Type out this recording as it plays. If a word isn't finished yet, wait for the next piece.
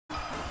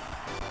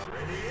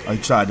I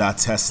tried not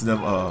testing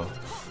them.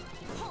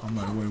 I'm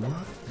like, wait, what?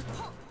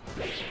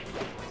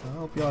 I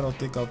hope y'all don't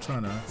think I'm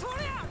trying to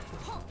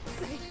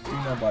do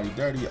nobody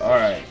dirty.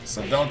 Alright,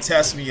 so don't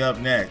test me up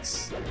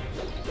next.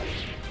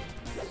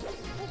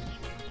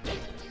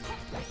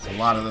 A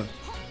lot of the...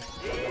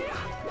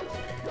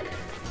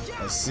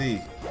 Let's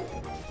see.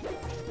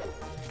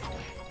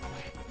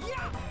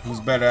 Who's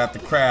better at the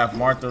craft,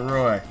 Marth or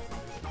Roy?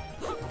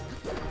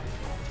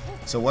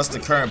 So what's the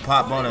current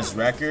pop bonus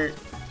record?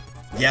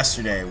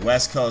 Yesterday,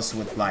 West Coast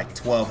with like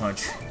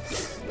 1,200.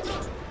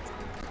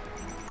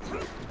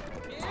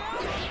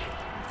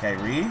 Okay,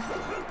 Reeve.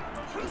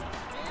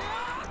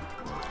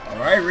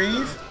 Alright,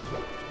 Reeve.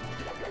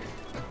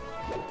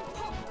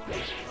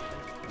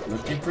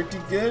 Looking pretty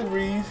good,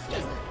 Reeve.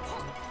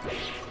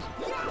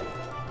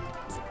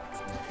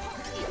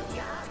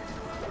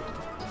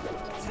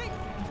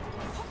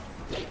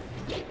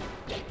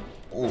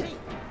 Ooh.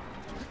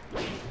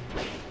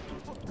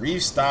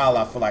 Reeve's style,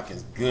 I feel like,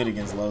 is good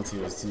against low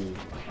tiers too.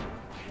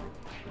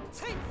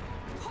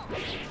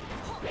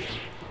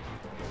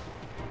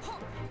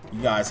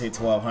 You guys hit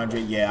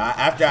 1,200. Yeah,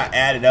 after I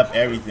added up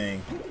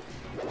everything,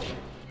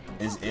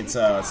 it's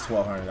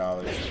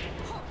 $1,200.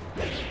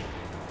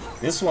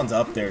 This one's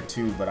up there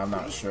too, but I'm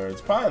not sure.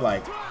 It's probably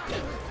like,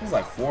 it's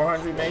like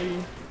 400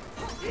 maybe.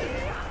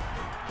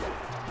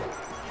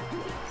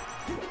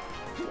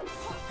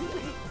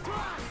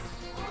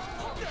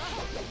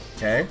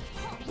 Okay.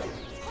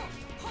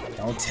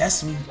 Don't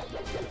test me.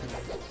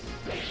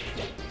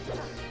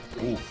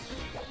 Ooh.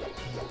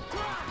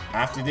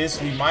 After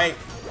this, we might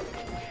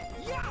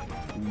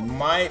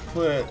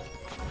put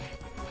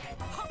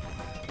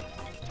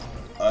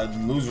a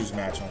losers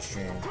match on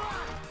stream.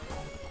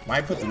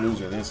 Might put the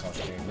loser of this on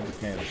stream. It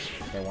depends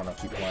if they want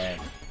to keep playing.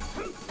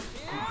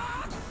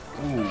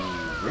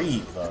 Ooh,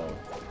 Reeve though.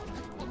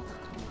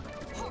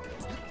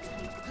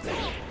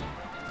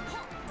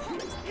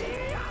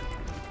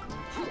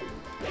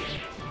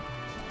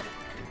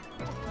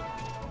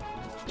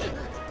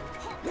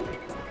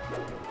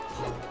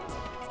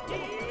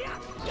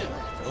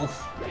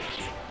 Oof.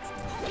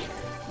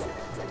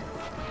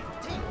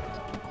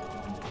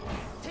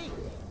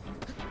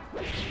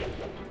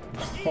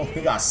 Oh,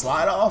 we got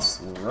slide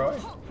offs, Roy.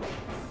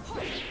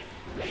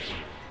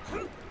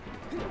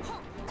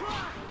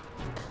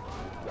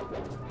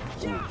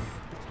 Oof.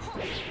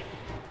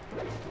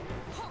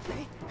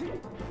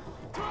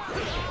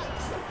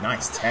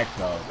 Nice tech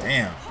though,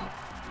 damn.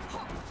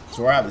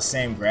 So I have the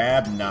same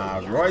grab?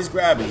 Nah, Roy's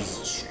grab is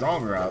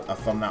stronger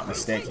if I'm not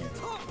mistaken.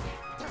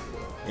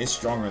 It's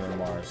stronger than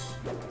Mars.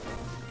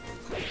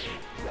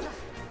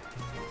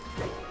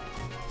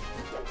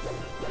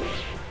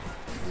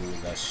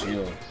 Ooh, that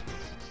shield.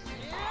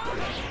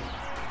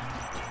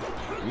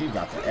 We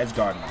got the edge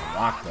guard on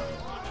lock though.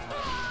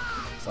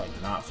 It's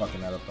like not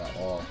fucking that up at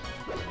all.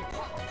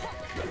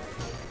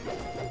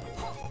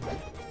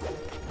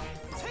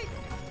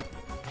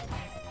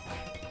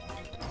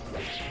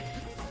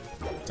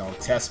 Don't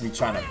test me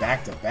trying to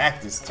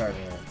back-to-back this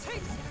tournament.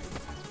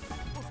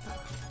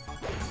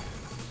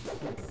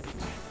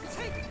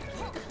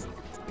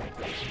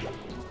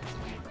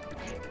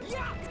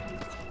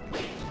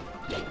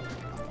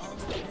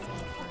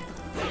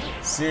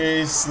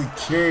 Seriously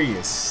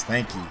curious.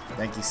 Thank you.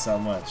 Thank you so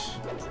much.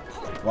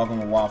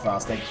 Welcome to Waffle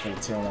House. Thank you for the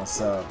tier 1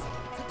 sub.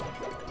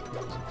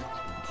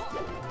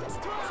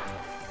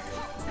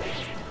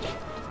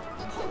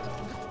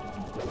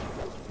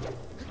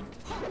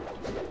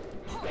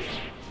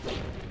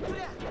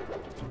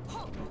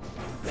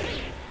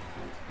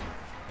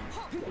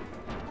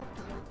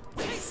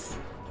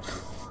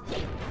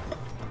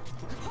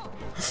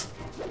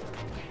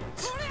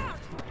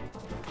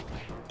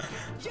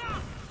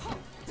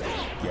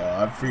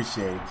 I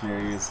appreciate it,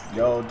 Curious.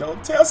 Yo,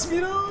 don't test me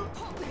though.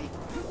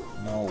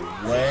 No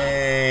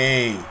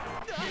way.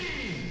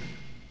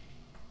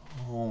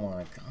 Oh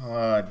my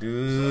god,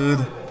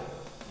 dude.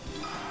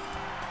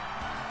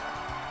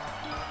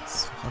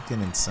 It's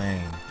fucking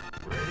insane.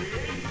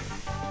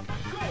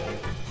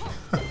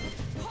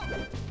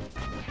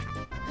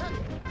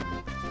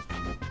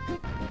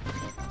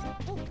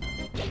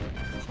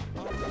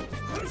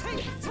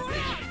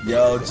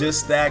 Yo,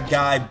 just that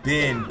guy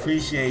Ben,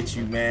 appreciate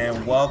you,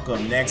 man.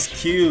 Welcome. Next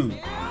Q.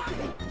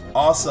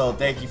 Also,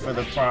 thank you for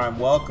the prime.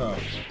 Welcome.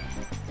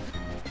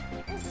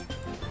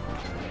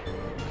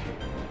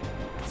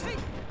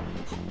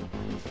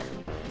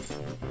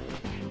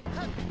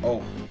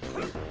 Oh.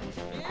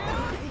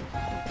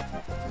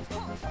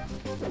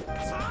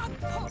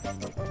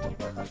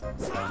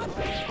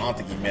 I don't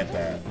think he meant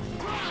that.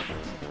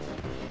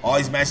 All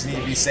these matches need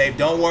to be saved.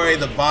 Don't worry,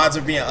 the VODs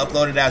are being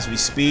uploaded as we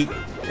speak.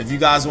 If you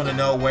guys want to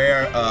know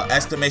where,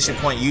 exclamation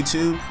point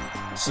YouTube,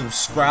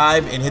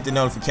 subscribe and hit the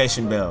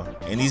notification bell.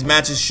 And these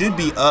matches should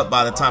be up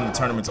by the time the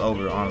tournament's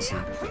over, honestly.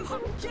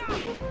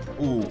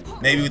 Ooh,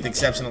 maybe with the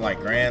exception of like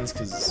grands,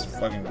 because it's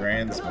fucking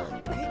grands,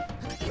 but...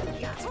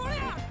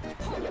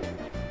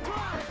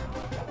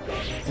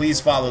 Please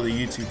follow the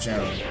YouTube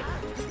channel.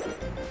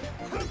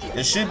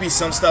 There should be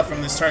some stuff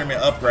from this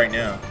tournament up right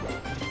now.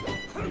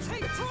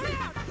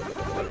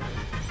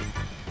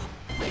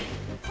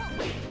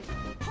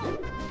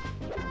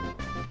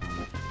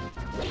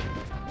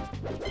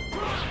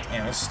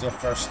 It's still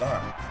first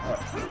start.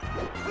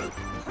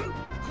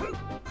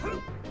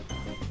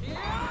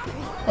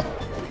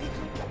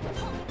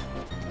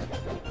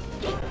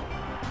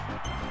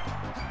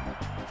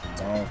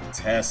 Don't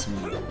test me.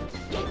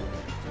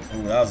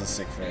 Ooh, that was a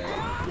sick fair.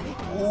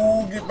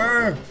 Ooh, get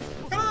burned.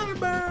 Get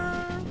burned.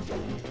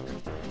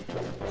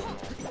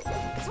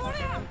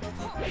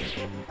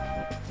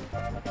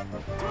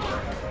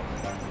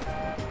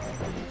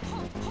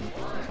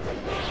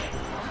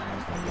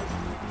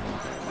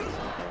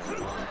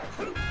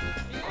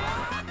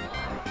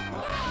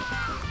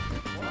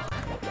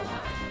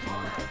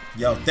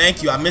 Yo,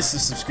 thank you. I missed the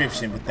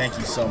subscription, but thank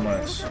you so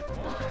much.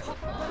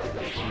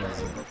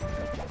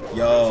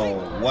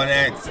 Yo,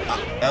 1X,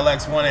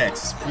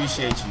 LX1X.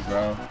 Appreciate you,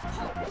 bro.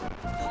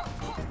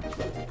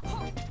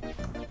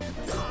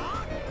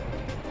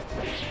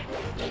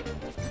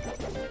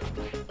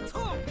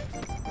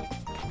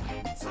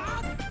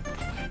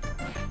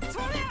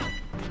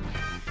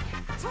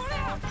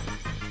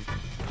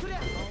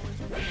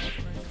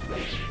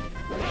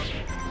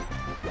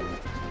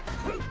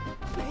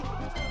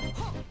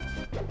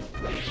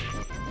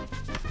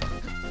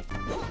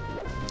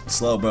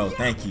 Slow, bro.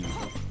 Thank you.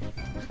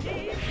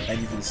 Thank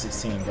you for the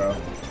 16, bro.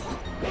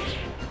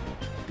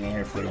 Being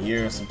here for a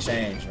year and some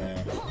change,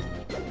 man.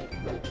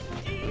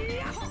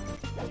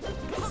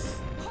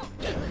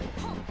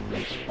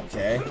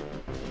 Okay.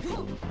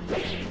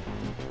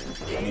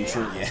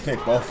 Neutral. Yeah, they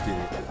both did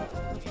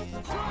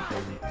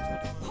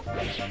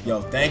it.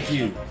 Yo, thank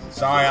you.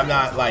 Sorry, I'm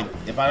not like,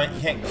 if I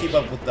can't keep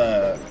up with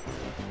the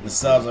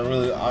subs,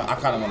 I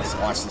kind of want to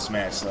watch this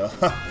match, so.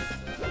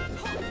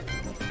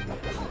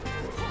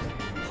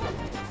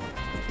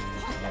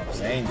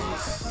 Zain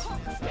just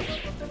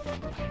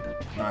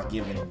not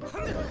giving him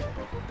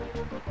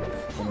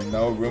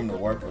no room to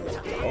work with.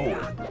 Oh.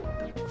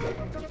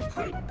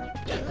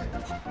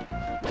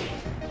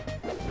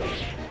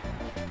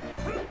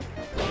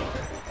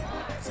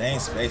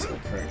 Zain's space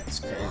is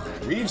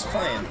crazy. Reeve's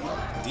playing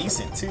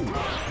decent too.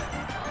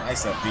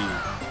 Nice up B.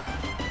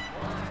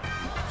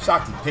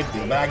 Shocked he picked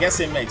it, but I guess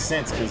it makes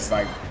sense because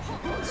like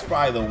it's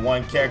probably the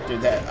one character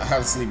that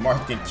obviously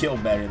Marth can kill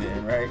better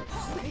than, right?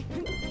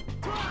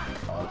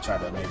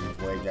 Tried to maybe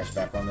wave dash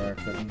back on there,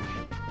 couldn't.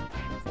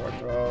 Forward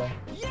throw.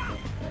 Yeah,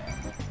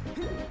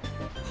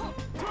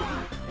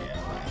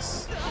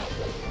 nice.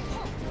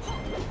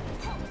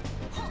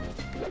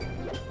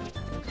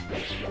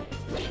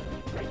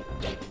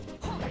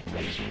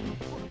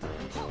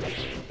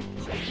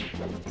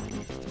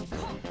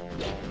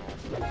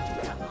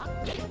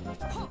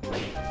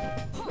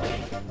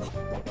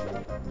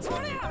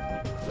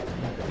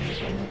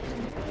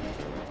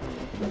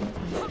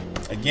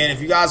 Again,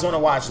 if you guys want to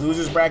watch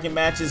losers bracket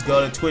matches,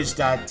 go to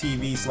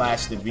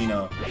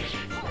twitch.tv/Divino.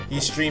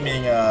 He's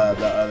streaming the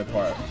other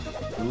part,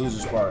 the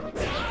losers part.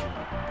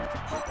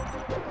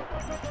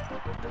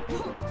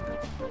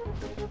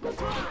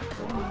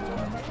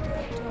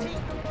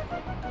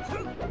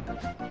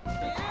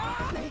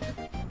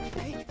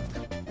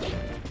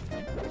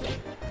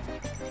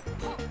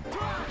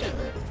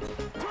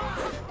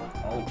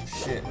 Oh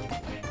shit.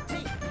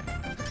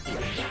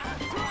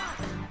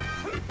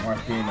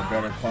 Marth being a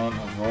better clone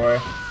of Roy. I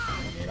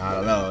mean, I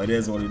don't know. It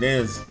is what it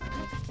is.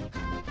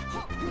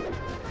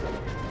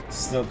 It's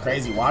still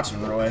crazy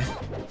watching Roy.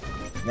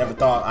 Never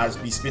thought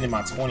I'd be spending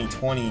my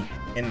 2020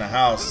 in the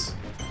house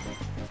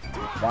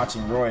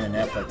watching Roy in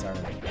an FA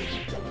tournament.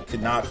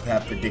 Could not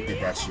have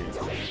predicted that shit.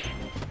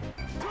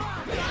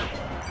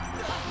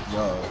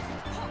 Yo.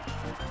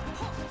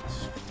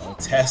 Don't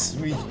test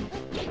me.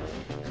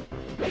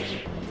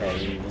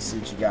 Okay, let's see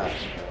what you got.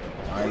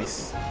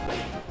 Nice.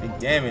 Big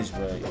damage,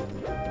 but...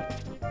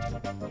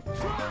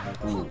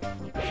 Ooh.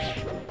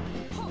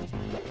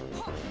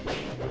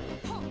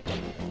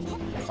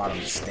 Caught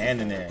him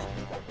standing there.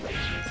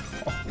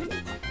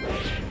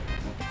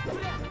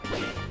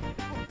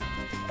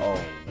 Oh,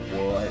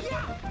 what?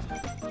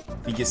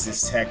 If he gets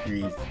this tech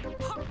Reeve,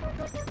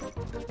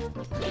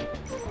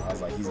 I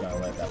was like, he's gonna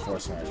let that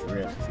force smash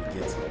rip if he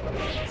gets it.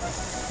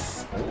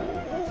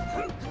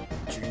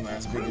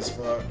 Dreamland's big as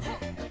fuck.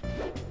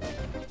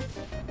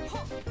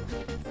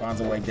 Finds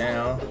a way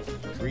down.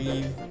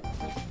 Reeve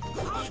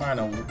trying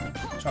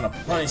to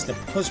punish the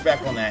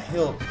pushback on that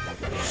hilt.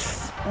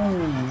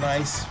 Ooh,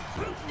 nice.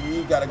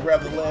 Reeve gotta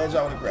grab the ledge.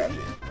 I would have grabbed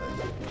it.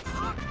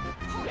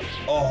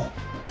 Oh.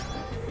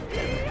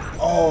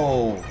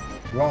 Oh.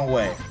 Wrong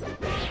way.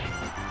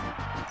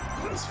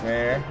 It's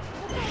fair.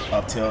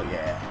 Up tilt,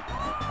 yeah.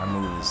 Our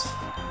moves.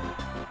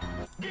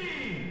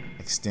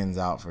 Extends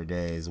out for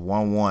days.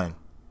 1-1.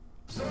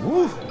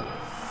 Woo.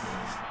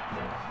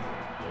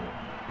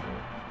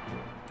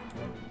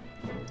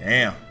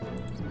 Damn.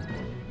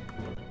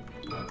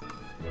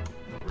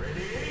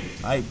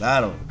 Tight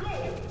battle.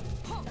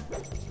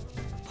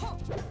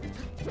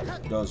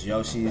 Those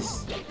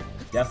Yoshis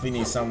definitely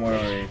need somewhere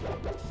where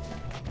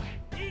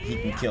he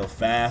can kill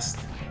fast.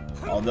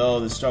 Although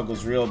the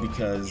struggle's real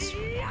because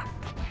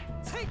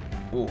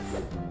oof,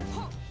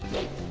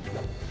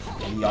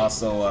 he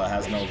also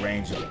has no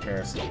range of the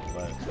parasite,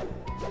 but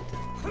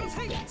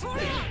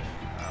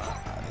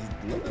I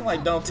Looking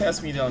like don't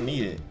test me, don't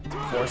need it.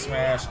 Force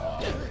smash. Oh.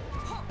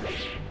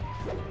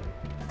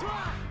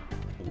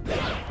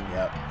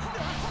 Yep.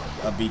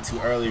 I'll be too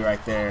early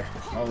right there.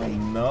 Oh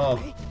no.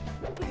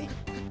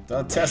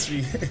 Don't test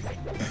me.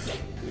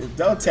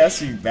 Don't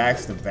test me back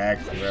to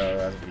back, bro.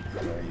 That'd be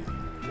crazy.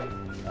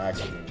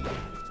 Actually.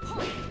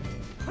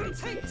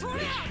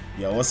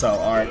 Yo, what's up,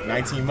 Art?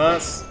 19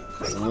 months?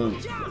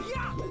 Salute.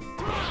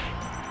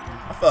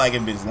 I feel like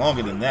it's been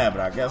longer than that,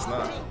 but I guess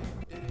not.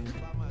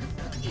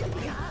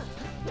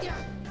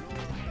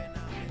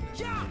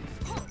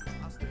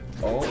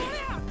 Oh.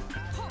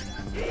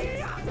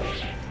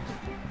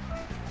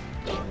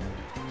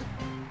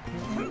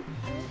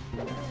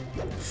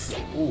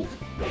 Ooh.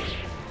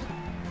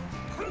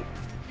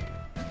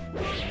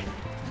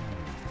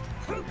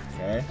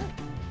 Okay.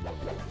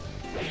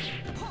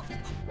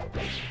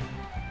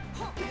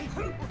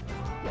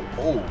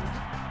 Oh.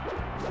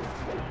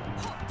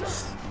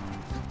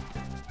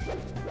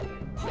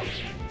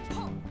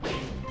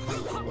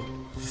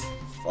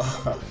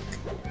 Fuck.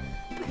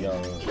 Yo,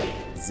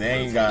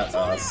 Zain got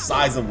a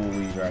sizable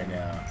lead right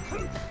now.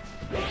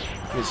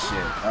 Good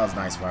shit. That was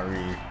nice by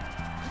Reeve.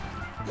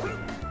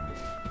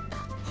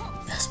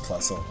 That's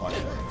plus so hard.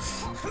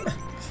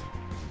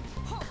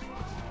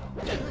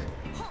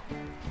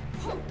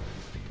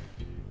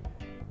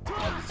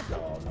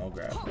 Oh, no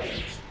grab.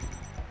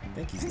 I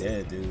think he's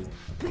dead, dude.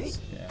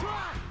 Yeah.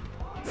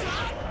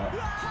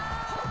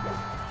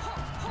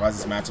 Why is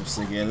this matchup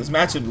sick? Yeah, this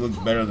matchup looks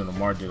better than the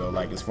Marth did, though.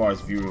 Like, as far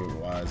as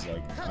viewer-wise,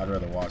 like, I'd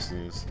rather watch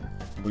this.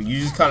 But you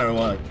just kind of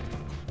want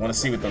to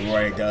see what the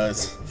Roy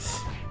does.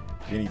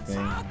 If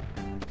anything.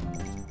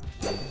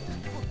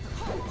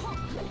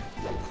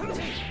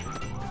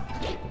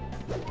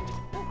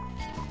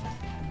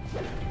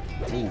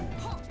 Ooh.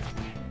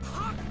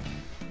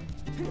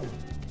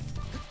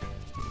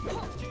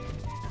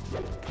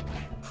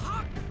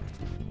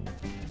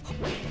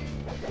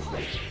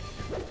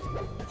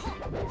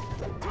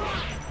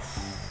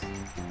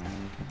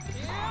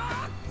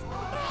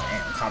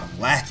 Damn, kind of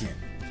lacking.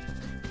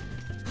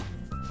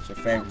 What's your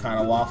favorite kind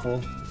of waffle?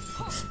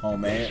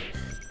 Homemade.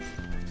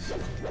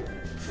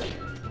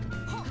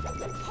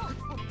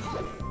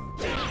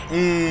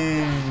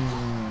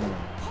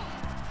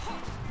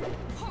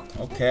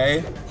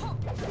 Okay.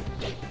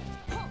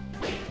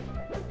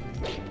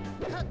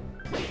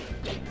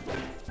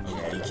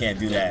 Okay, you can't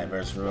do that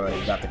versus Roy.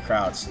 You got the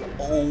crouch.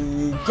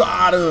 Oh,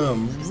 got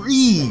him!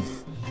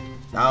 Reeve!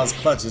 That was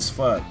clutch as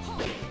fuck.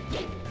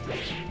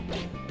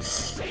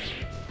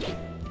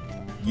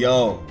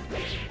 Yo.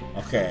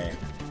 Okay.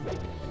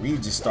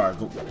 Reeve just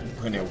started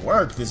putting in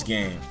work this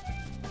game.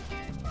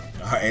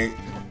 Alright.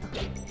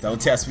 Don't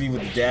test me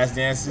with the dash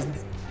dancing.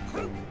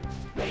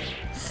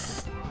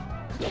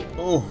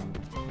 Oh.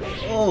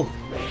 Oh.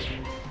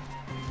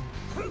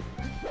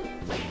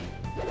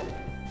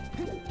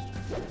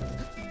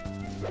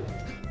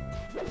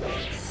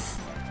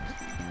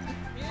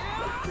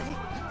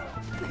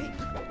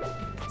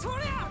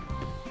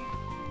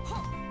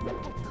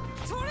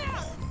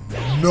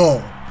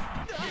 No.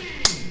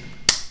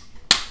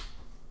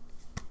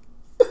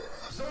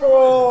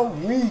 Bro,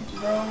 weak,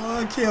 bro.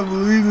 I can't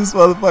believe this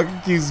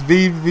motherfucker keeps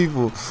beating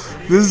people.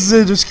 This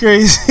shit is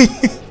crazy.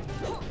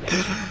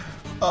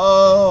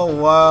 Oh,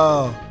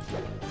 wow.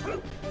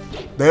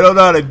 They don't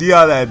know how to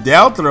deal that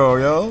down throw,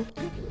 yo.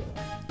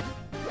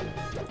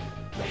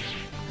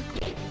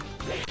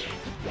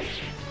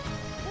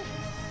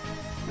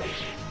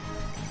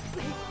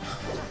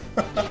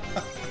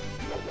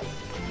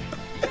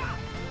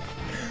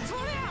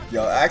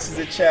 Yo, Axe is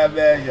in chat,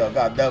 man. Yo,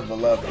 got nothing but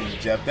love for you,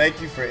 Jeff.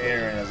 Thank you for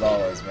entering as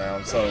always, man.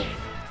 I'm so.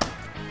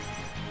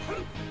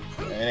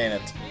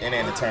 It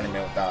ain't a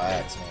tournament without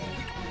Axe, man.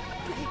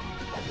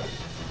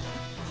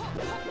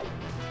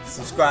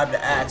 Subscribe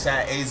to Axe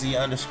at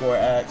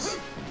AZ_Axe.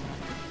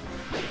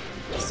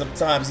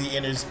 Sometimes he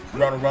enters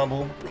Rona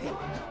Rumble.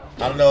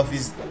 I don't know if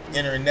he's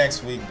entering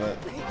next week, but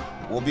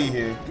we'll be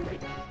here.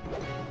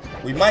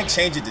 We might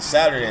change it to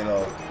Saturday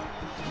though.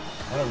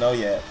 I don't know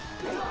yet.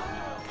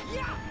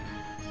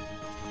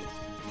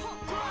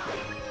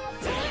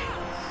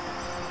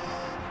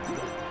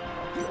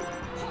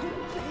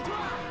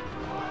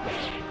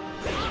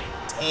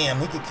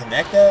 Damn, he can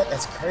connect that?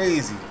 That's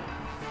crazy.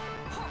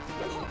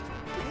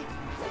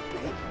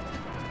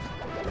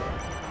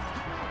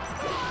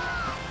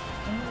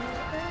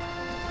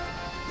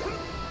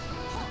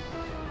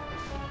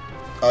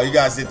 Oh, you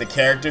guys did the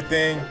character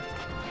thing?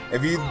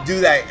 If you do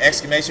that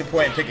exclamation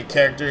point and pick a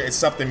character, it's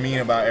something mean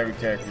about every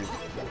character.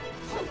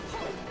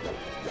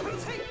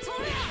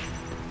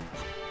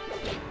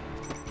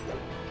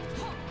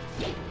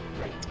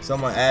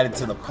 Someone added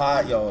to the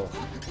pot, yo.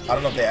 I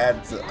don't know if they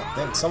added to. I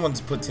think someone's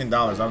put $10.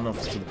 I don't know if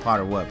it's to the pot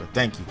or what, but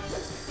thank you.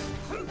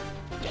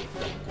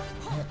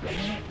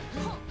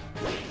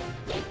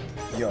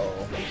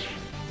 Yo.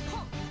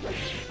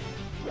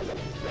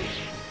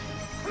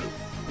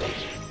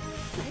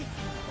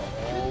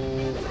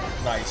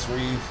 Oh, nice,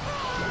 Reeve.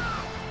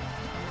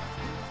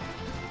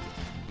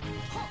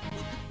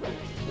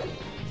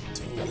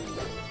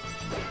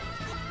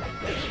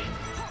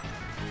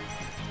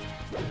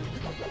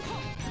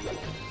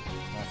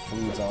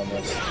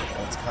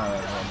 kind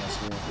of almost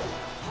here.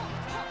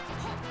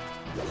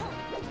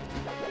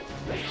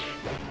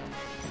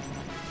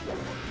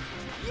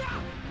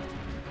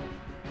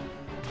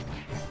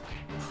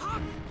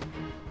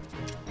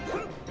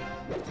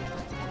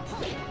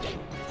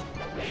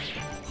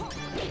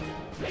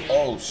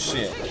 Oh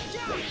shit.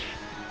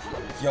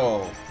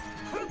 Yo.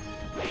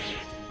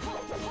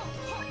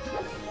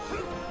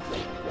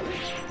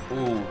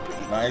 Ooh,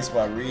 nice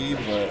by Reeve,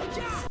 but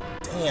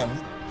damn,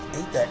 he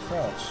ate that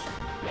crouch.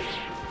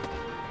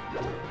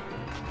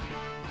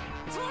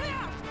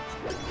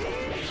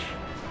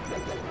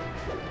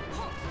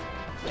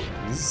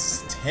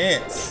 This is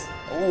tense.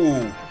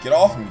 Ooh, get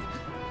off me.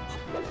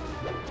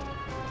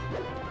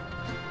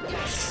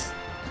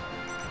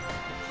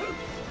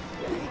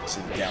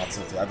 Should be down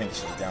tilted. I think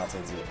she should be down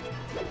tilted.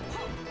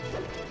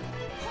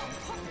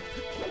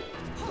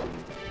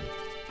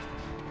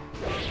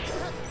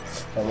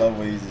 I love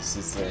when he just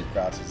sits there and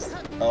crouches.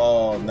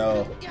 Oh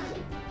no.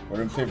 Where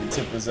them pivot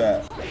tippers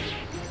at?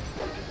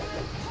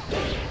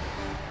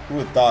 Who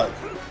would thought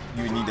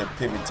you would need a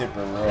pivot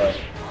tipper, Roy?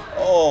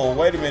 Oh,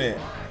 wait a minute.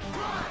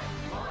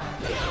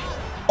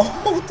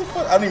 Oh, what the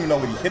fuck? I don't even know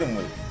what he hit him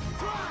with.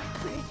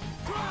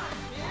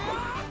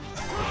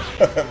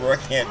 Roy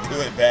can't do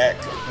it back.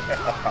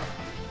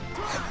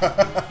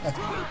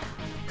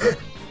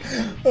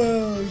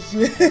 Oh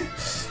shit.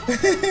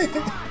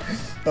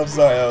 I'm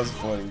sorry, that was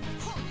funny.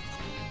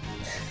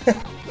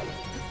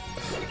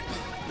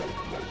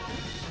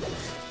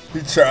 He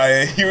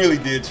tried. He really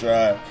did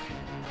try.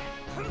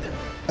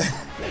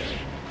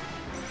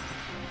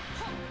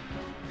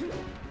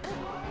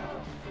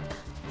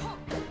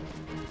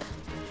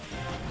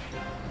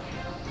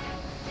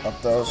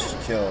 Up those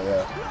should kill,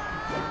 yeah.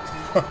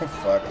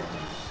 Fuck it.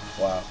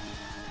 Wow.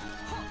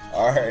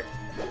 Alright.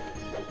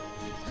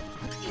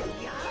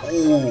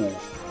 Ooh.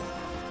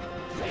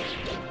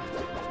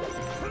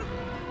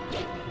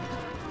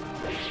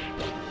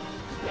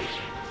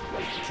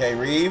 Okay,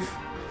 Reeve.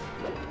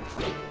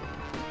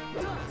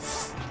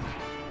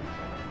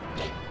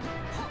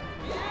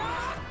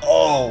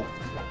 Oh,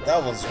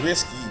 that was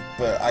risky,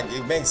 but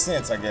it makes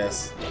sense, I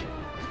guess.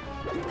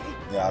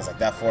 Yeah, I was like,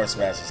 that force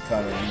smash is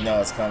coming. You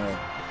know it's coming.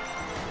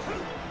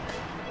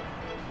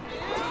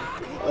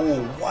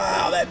 Oh,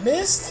 wow, that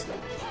missed?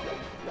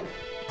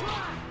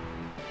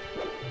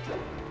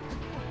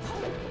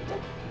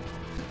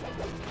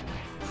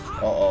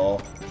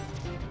 Uh-oh.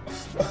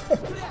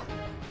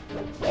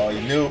 Oh,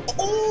 you knew.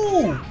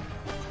 Ooh!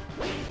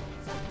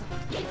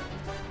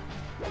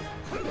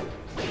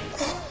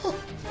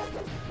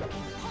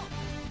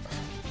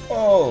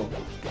 Oh.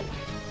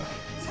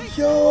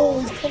 Yo,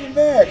 he's coming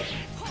back.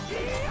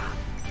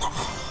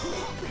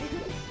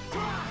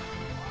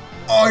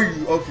 Are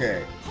you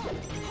okay?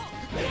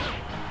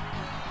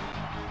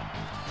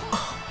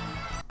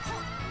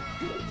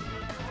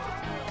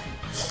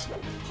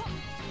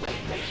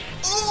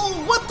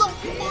 Oh, what the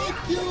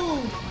fuck,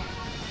 yo?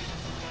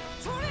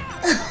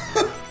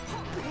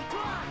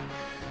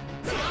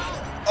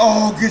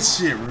 Oh, good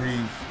shit,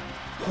 Reeve.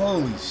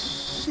 Holy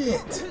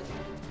shit.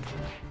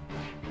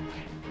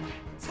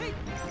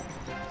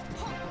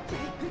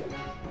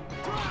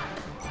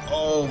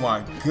 Oh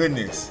my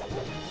goodness.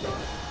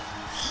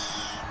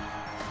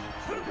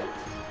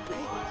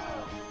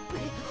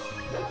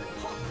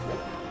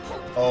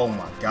 Oh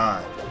my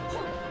god.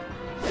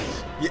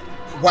 Yeah.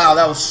 Wow,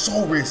 that was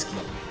so risky.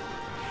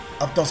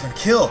 I thought I was gonna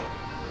kill.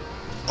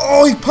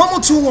 Oh, he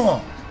pummeled too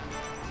long.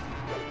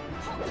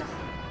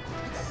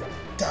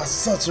 That's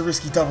such a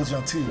risky double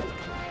jump too.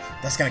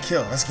 That's gonna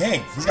kill. That's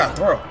game. He's gotta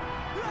throw.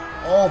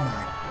 Oh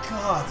my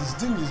god, this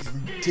dude is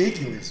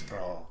ridiculous,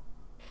 bro.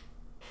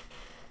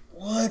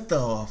 What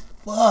the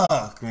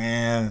fuck,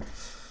 man?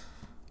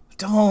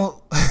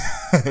 Don't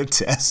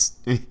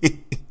test me.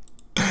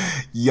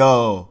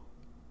 Yo.